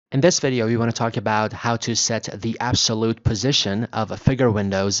In this video, we want to talk about how to set the absolute position of figure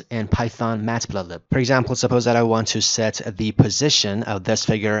windows in Python Matplotlib. For example, suppose that I want to set the position of this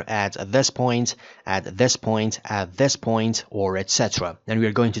figure at this point, at this point, at this point, or etc. And we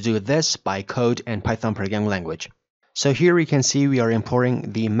are going to do this by code in Python programming language. So here we can see we are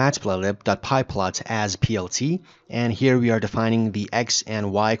importing the matplotlib.pyplot as PLT, and here we are defining the x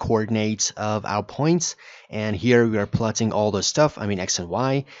and y coordinates of our points, and here we are plotting all the stuff, x and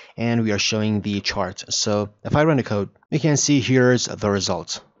y, and we are showing the chart. So if I run the code, we can see here's the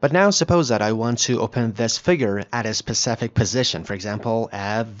result. But now suppose that I want to open this figure at a specific position, for example,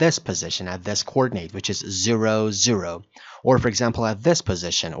 at this position, at this coordinate, which is 0, 0, or for example, at this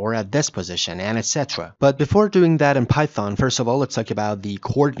position, or at this position, and etc. But before doing that in Python, first of all, let's talk about the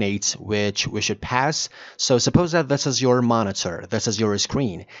coordinates which we should pass. So suppose that this is your monitor, this is your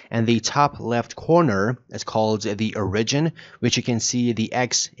screen, and the top left corner is called the origin, which you can see the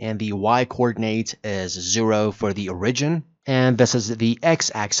x and the y coordinate is 0 for the origin. And this is the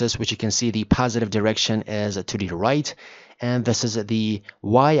x-axis, which you can see the positive direction is to the right. And this is the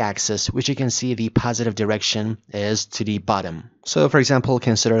y-axis, which you can see the positive direction is to the bottom. So for example,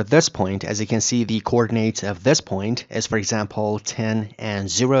 consider this point. As you can see, the coordinate of this point is, for example, 10 and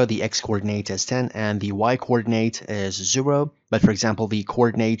 0. The x-coordinate is 10 and the y-coordinate is 0. But for example, the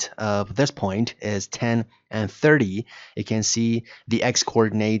coordinate of this point is 10 and 30. You can see the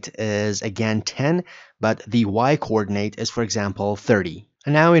x-coordinate is again 10, but the y-coordinate is, for example, 30.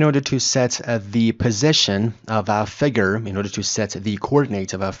 And now in order to set the position of our figure, in order to set the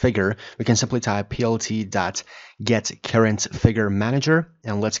coordinate of our figure, we can simply type plt.getCurrentFigureManager,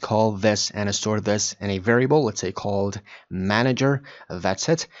 and let's call this and store this in a variable, let's say called manager. That's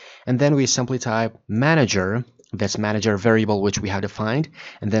it. And then we simply type manager, this manager variable which we have defined,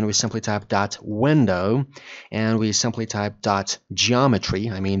 and then we simply type dot window, and we simply type dot geometry,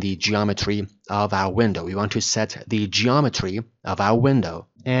 the geometry of our window. We want to set the geometry of our window.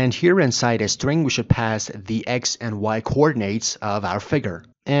 And here inside a string, we should pass the x and y coordinates of our figure.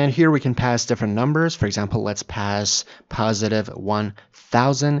 And here we can pass different numbers. For example, let's pass positive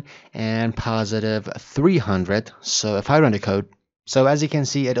 1000 and positive 300. So if I run the code, so as you can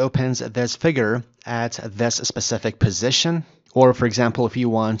see, it opens this figure at this specific position. Or for example, if you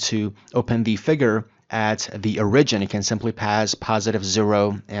want to open the figure at the origin, you can simply pass positive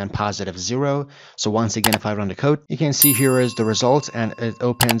 0 and positive 0. So once again, if I run the code, you can see here is the result, and it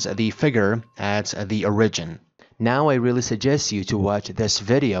opens the figure at the origin. Now I really suggest you to watch this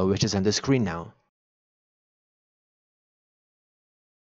video, which is on the screen now.